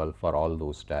available for all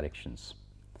those directions.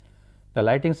 The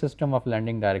lighting system of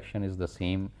landing direction is the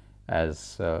same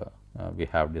as we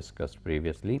have discussed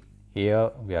previously. Here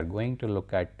we are going to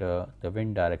look at the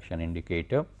wind direction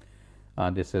indicator.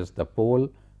 This is the pole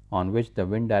on which the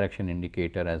wind direction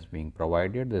indicator is being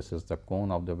provided. This is the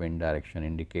cone of the wind direction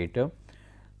indicator,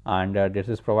 and this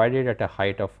is provided at a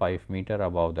height of 5 meter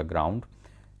above the ground,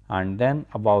 and then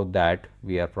above that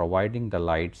we are providing the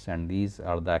lights, and these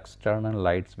are the external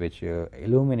lights which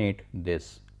illuminate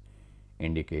this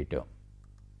indicator.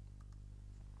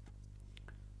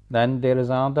 Then there is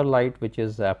another light which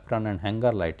is apron and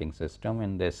hanger lighting system.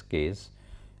 In this case,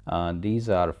 these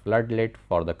are floodlit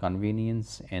for the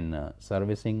convenience in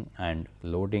servicing and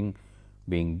loading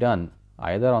being done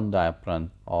either on the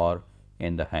apron or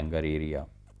in the hanger area.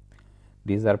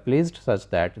 These are placed such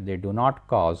that they do not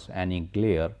cause any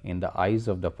glare in the eyes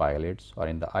of the pilots or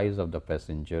in the eyes of the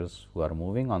passengers who are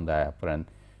moving on the apron,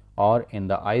 or in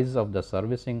the eyes of the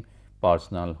servicing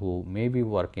personnel who may be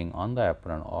working on the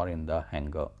apron or in the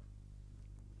hanger.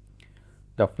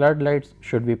 The floodlights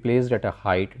should be placed at a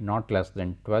height not less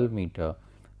than 12 meter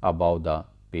above the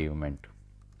pavement.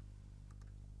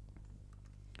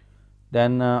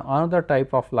 Then another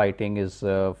type of lighting is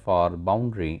for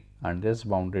boundary, and this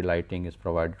boundary lighting is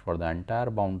provided for the entire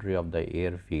boundary of the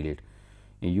airfield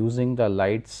using the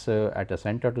lights at a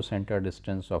center to center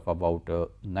distance of about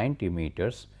 90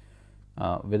 meters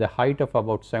with a height of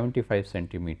about 75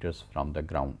 centimeters from the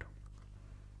ground.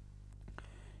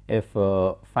 If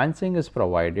fencing is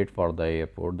provided for the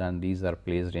airport, then these are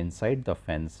placed inside the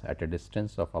fence at a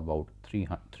distance of about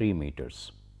 3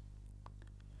 meters.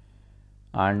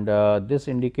 And this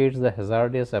indicates the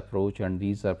hazardous approach, and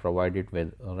these are provided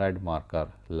with red marker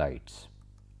lights.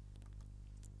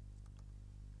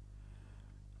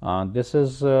 This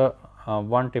is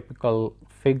one typical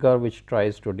figure which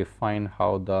tries to define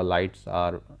how the lights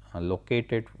are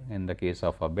located in the case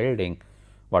of a building.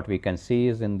 What we can see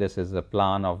is in this is a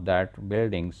plan of that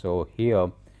building. So, here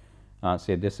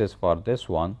say this is for this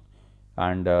one,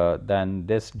 and then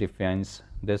this defines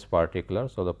this particular.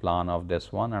 So, the plan of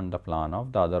this one and the plan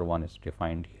of the other one is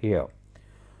defined here.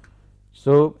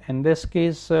 So, in this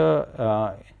case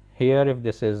here if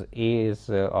this is A is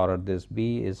or this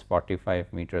B is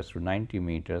 45 meters to 90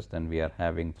 meters, then we are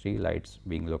having 3 lights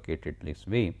being located this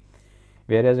way.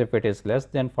 Whereas, if it is less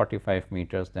than 45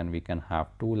 meters, then we can have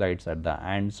 2 lights at the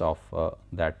ends of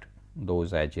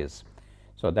those edges.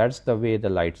 So, that is the way the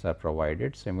lights are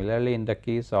provided. Similarly, in the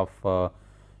case of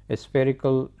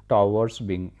spherical towers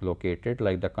being located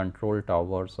like the control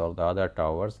towers or the other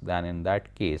towers, then in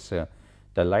that case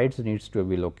the lights needs to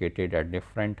be located at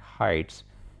different heights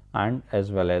and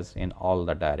as well as in all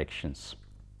the directions.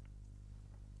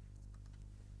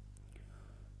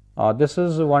 This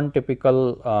is one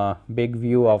typical big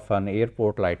view of an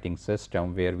airport lighting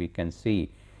system, where we can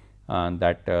see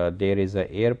that there is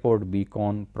a airport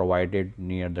beacon provided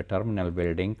near the terminal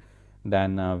building.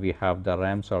 Then we have the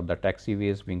ramps or the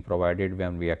taxiways being provided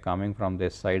when we are coming from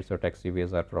this side. So,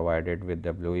 taxiways are provided with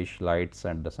the bluish lights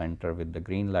at the center with the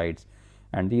green lights,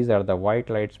 and these are the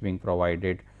white lights being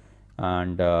provided.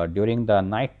 And during the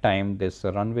night time, this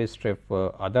runway strip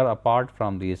other apart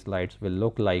from these lights will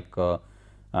look like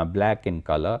black in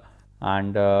color,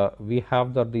 and we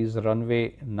have these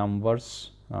runway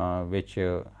numbers which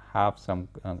have some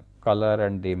color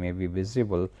and they may be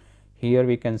visible. Here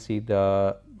we can see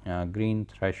the green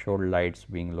threshold lights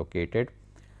being located,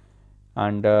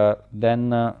 and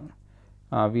then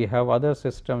we have other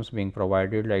systems being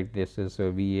provided, like this is a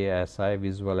VASI,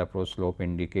 visual approach slope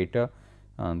indicator.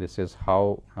 This is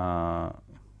how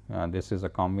this is a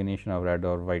combination of red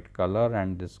or white color,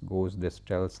 and this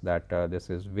tells that this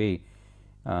is way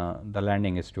the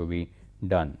landing is to be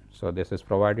done. So, this is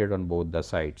provided on both the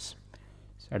sides.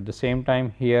 At the same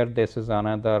time, here this is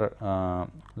another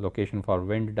location for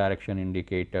wind direction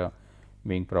indicator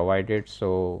being provided.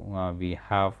 So, we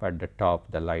have at the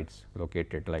top the lights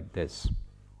located like this.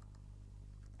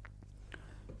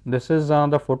 This is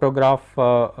the photograph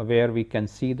where we can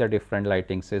see the different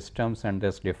lighting systems, and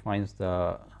this defines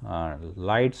the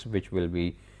lights which will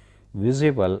be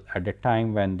visible at the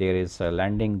time when there is a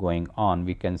landing going on.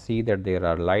 We can see that there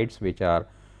are lights which are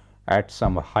at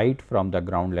some height from the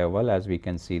ground level, as we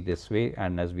can see this way,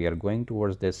 and as we are going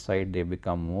towards this side they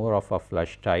become more of a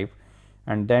flush type,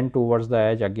 and then towards the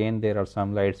edge again there are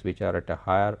some lights which are at a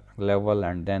higher level,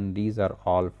 and then these are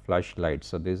all flush lights.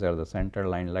 So, these are the center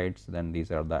line lights, then these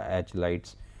are the edge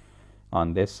lights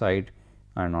on this side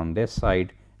and on this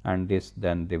side, and this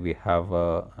then we have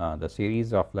the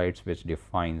series of lights which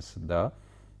defines the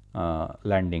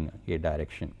landing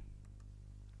direction.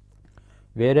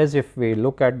 Whereas, if we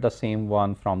look at the same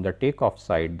one from the takeoff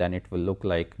side, then it will look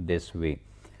like this way,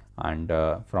 and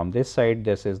from this side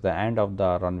this is the end of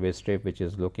the runway strip which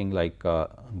is looking like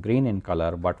green in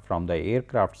color, but from the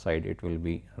aircraft side it will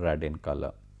be red in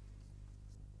color.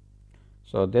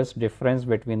 So, this difference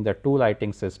between the two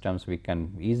lighting systems, we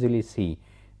can easily see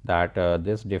that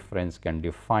this difference can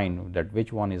define that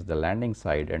which one is the landing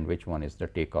side and which one is the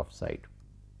takeoff side.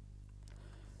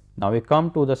 Now, we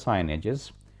come to the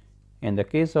signages. In the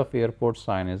case of airport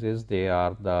signages, they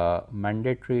are the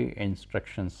mandatory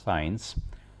instruction signs,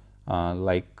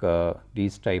 like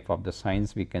these type of the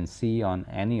signs we can see on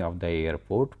any of the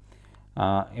airport.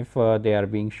 If they are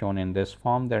being shown in this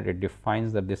form, that it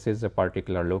defines that this is a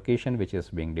particular location which is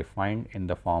being defined in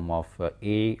the form of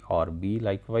A or B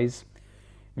likewise.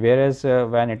 Whereas,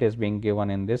 when it is being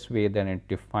given in this way, then it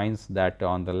defines that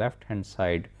on the left hand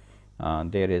side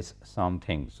there is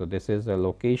something. So, this is a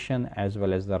location as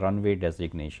well as the runway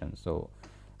designation. So,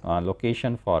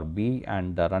 location for B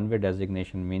and the runway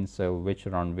designation means which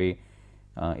runway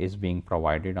is being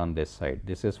provided on this side.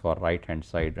 This is for right hand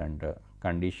side, and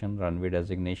condition, runway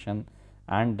designation,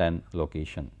 and then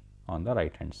location on the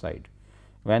right hand side.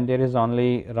 When there is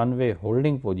only runway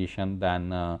holding position,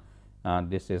 then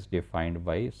this is defined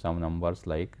by some numbers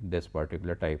like this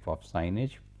particular type of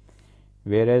signage.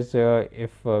 Whereas,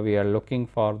 if we are looking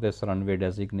for this runway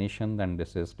designation, then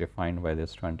this is defined by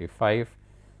this 25,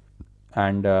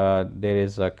 and there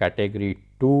is a category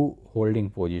 2 holding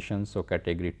position. So,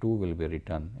 category 2 will be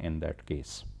written in that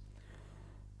case.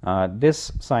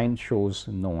 This sign shows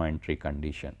no entry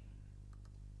condition.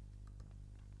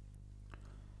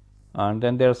 And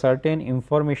then there are certain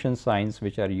information signs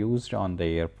which are used on the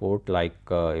airport, like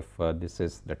if this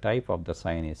is the type of the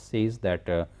sign, it says that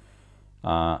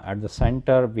at the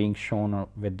center being shown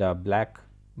with the black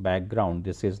background,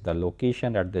 this is the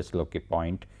location at this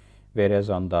point, whereas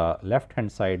on the left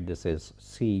hand side this is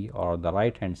C, or the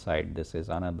right hand side this is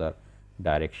another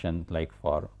direction, like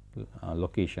for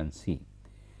location C.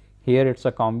 Here it is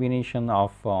a combination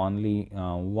of only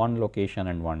one location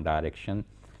and one direction.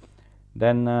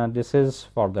 Then this is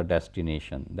for the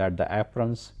destination, that the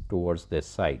aprons towards this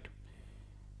side.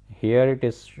 Here it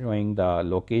is showing the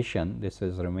location, this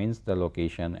is remains the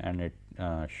location, and it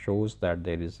shows that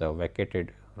there is a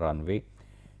vacated runway,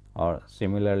 or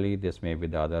similarly this may be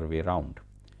the other way round.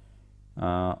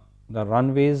 The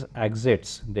runways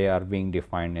exits, they are being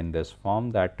defined in this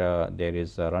form, that there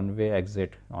is a runway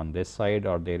exit on this side,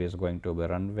 or there is going to be a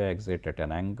runway exit at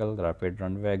an angle, the rapid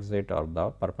runway exit, or the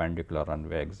perpendicular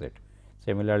runway exit.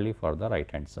 Similarly for the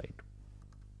right hand side.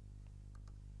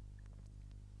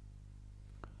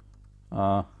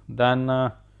 Then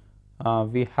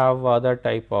we have other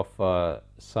type of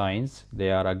signs,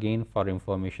 they are again for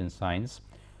information signs.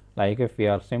 Like if we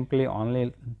are simply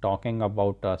only talking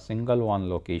about a single one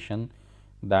location,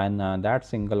 then that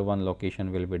single one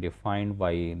location will be defined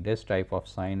by this type of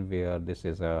sign, where this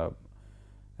is a,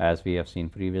 as we have seen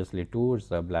previously towards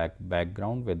the black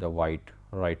background with the white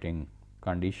writing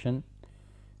condition.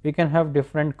 We can have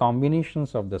different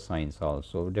combinations of the signs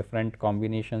also, different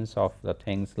combinations of the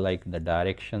things like the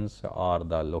directions or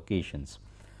the locations.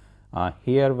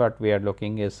 Here what we are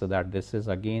looking is that this is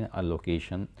again a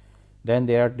location. Then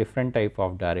there are different type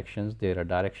of directions, there are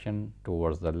direction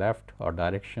towards the left, or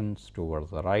directions towards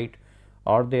the right,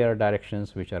 or there are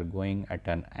directions which are going at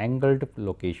an angled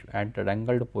location, at an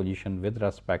angled position with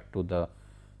respect to the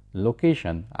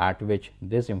location at which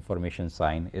this information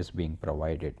sign is being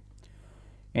provided.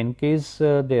 In case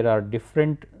there are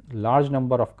different large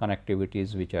number of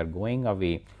connectivities which are going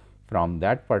away from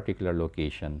that particular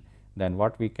location, then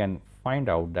what we can find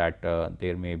out that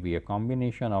there may be a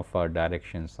combination of a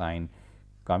direction sign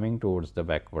coming towards the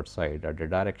backward side, or the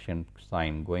direction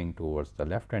sign going towards the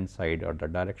left hand side, or the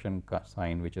direction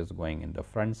sign which is going in the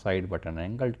front side but an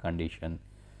angled condition,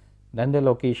 then the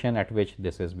location at which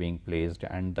this is being placed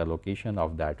and the location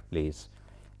of that place,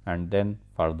 and then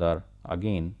further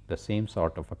again the same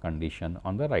sort of a condition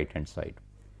on the right hand side.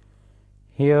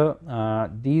 Here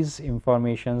these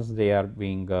informations, they are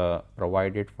being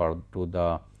provided for to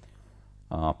the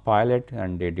pilot,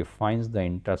 and they defines the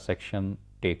intersection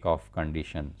takeoff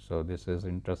condition. So, this is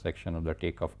intersection of the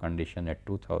takeoff condition at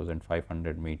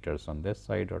 2500 meters on this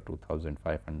side, or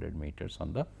 2500 meters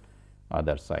on the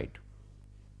other side.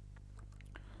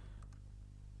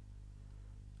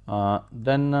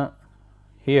 Then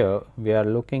here we are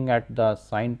looking at the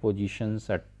sign positions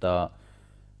at the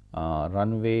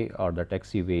runway or the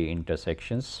taxiway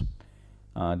intersections.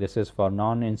 This is for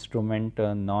non-instrument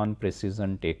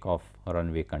non-precision takeoff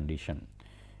runway condition.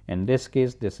 In this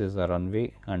case, this is a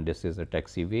runway and this is a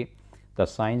taxiway. The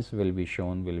signs will be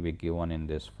shown, will be given in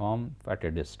this form at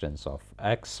a distance of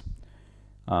x.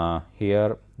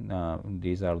 Here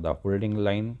these are the holding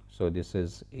line. So, this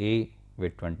is A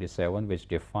with 27, which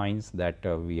defines that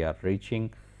we are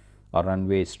reaching a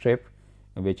runway strip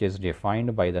which is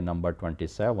defined by the number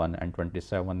 27, and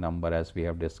 27 number, as we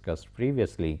have discussed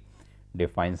previously,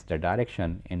 defines the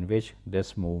direction in which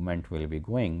this movement will be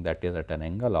going, that is at an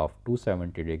angle of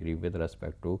 270 degree with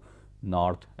respect to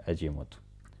north azimuth.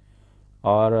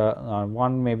 Or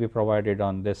one may be provided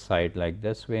on this side like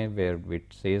this way, where it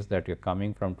says that you are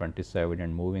coming from 27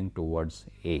 and moving towards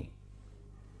A.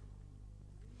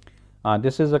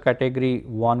 This is a category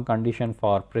 1 condition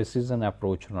for precision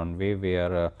approach runway,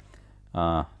 where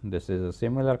this is a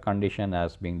similar condition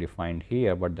as being defined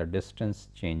here, but the distance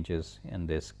changes in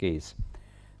this case.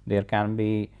 There can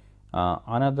be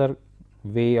another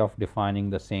way of defining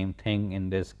the same thing. In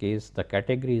this case, the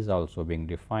category is also being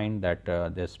defined, that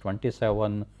this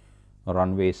 27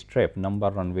 runway strip,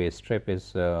 number runway strip,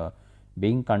 is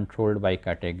being controlled by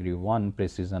category 1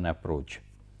 precision approach.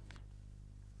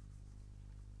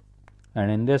 and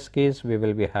in this case we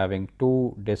will be having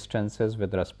two distances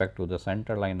with respect to the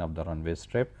center line of the runway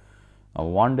strip.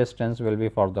 One distance will be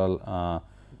for the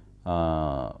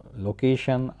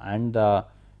location and the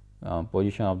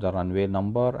position of the runway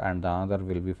number, and the other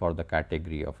will be for the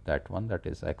category of that one, that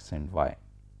is x and y.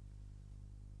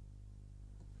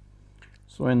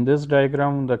 So, in this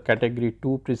diagram the category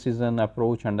 2 precision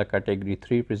approach and the category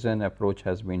 3 precision approach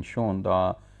has been shown.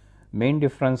 The main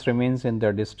difference remains in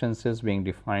the distances being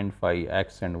defined by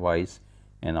x and y's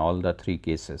in all the three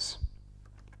cases.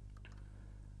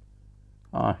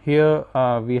 Here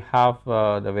we have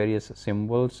the various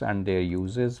symbols and their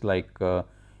uses, like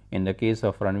in the case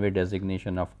of runway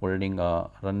designation of holding a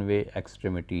runway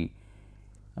extremity,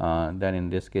 then in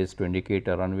this case to indicate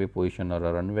a runway position or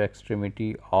a runway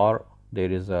extremity, or there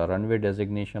is a runway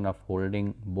designation of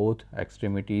holding both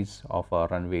extremities of a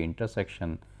runway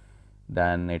intersection,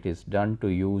 then it is done to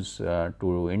use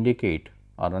to indicate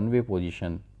a runway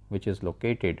position which is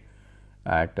located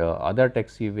at other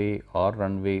taxiway or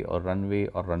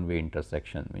runway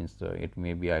intersection. Means it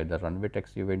may be either runway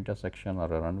taxiway intersection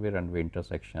or a runway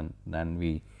intersection, then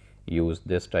we use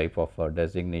this type of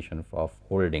designation of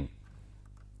holding.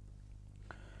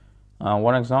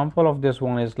 One example of this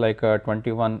one is like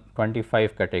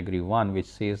 25 category 1, which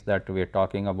says that we are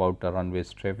talking about a runway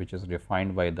strip which is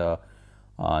defined by the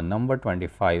number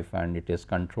 25 and it is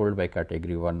controlled by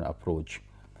category 1 approach,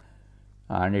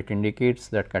 and it indicates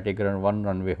that category 1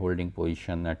 runway holding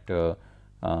position at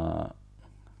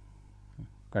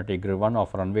category 1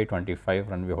 of runway 25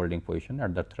 runway holding position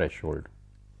at the threshold.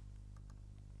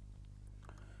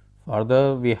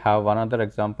 Further, we have another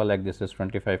example like this is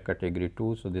 25 category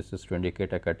 2. So, this is to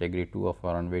indicate a category 2 of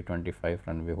a runway 25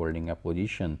 runway holding a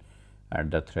position at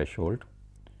the threshold.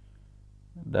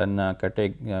 Then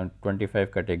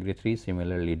 25 category 3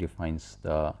 similarly defines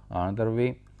the another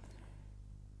way,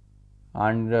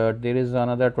 and there is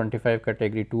another 25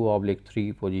 category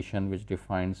 2/3 position which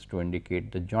defines to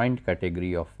indicate the joint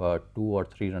category of 2 or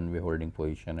 3 runway holding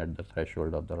position at the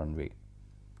threshold of the runway.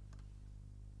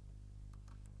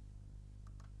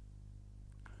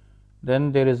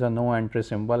 Then there is a no entry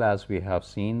symbol, as we have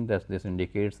seen that this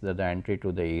indicates that the entry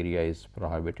to the area is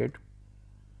prohibited.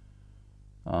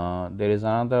 There is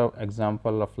another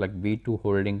example of like B2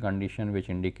 holding condition which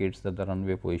indicates that the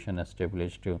runway position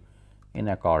established in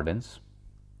accordance.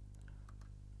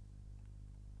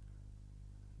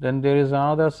 Then there is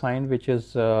another sign which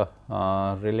is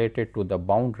related to the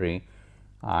boundary,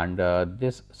 and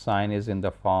this sign is in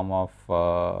the form of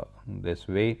this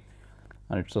way,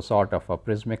 and it is a sort of a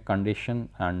prismatic condition,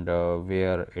 and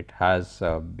where it has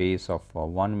a base of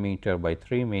 1 meter by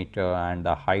 3 meter and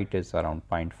the height is around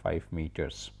 0.5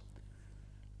 meters.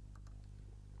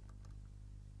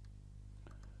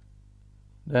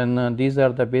 Then these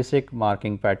are the basic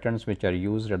marking patterns which are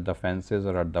used at the fences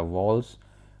or at the walls,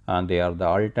 and they are the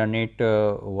alternate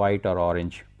white or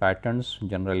orange patterns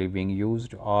generally being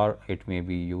used, or it may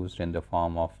be used in the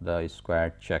form of the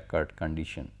squared checkered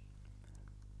condition.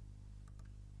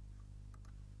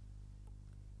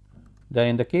 Then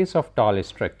in the case of tall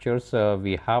structures,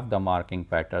 we have the marking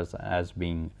patterns as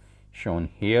being shown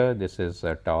here. This is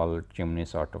a tall chimney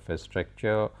sort of a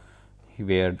structure,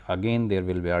 where again there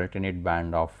will be alternate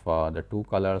band of the two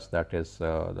colors, that is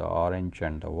the orange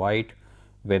and the white,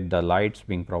 with the lights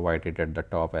being provided at the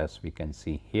top, as we can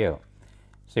see here.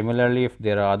 Similarly, if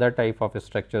there are other type of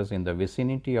structures in the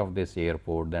vicinity of this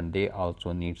airport, then they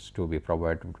also needs to be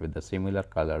provided with the similar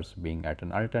colors being at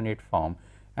an alternate form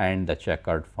and the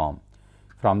checkered form.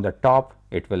 From the top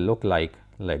it will look like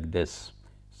this.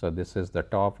 So, this is the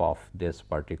top of this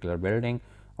particular building,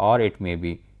 or it may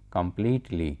be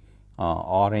completely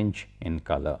orange in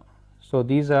color. So,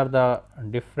 these are the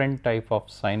different type of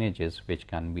signages which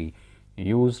can be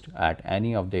used at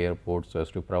any of the airports as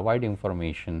to provide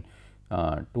information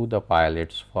to the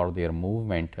pilots for their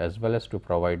movement, as well as to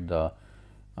provide the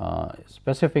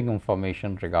specific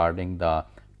information regarding the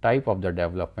type of the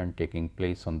development taking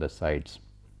place on the sites.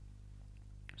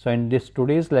 So, in this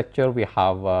today's lecture we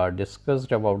have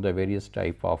discussed about the various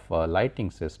type of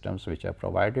lighting systems which are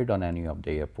provided on any of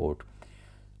the airport,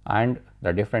 and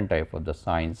the different type of the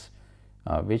signs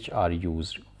which are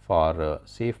used for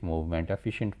safe movement,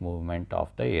 efficient movement of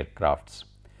the aircrafts.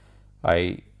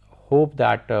 I hope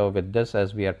that with this,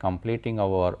 as we are completing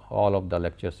our all of the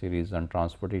lecture series on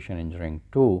transportation engineering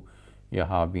 2, you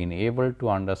have been able to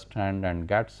understand and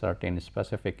get certain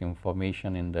specific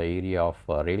information in the area of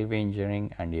railway engineering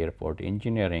and airport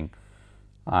engineering,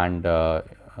 and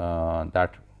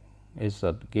that is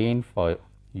a gain for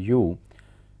you,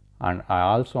 and I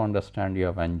also understand you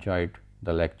have enjoyed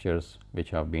the lectures which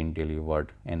have been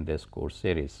delivered in this course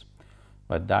series.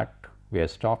 But that we are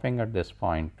stopping at this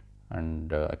point,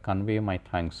 and I convey my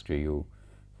thanks to you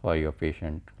for your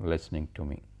patient listening to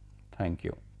me. Thank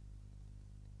you.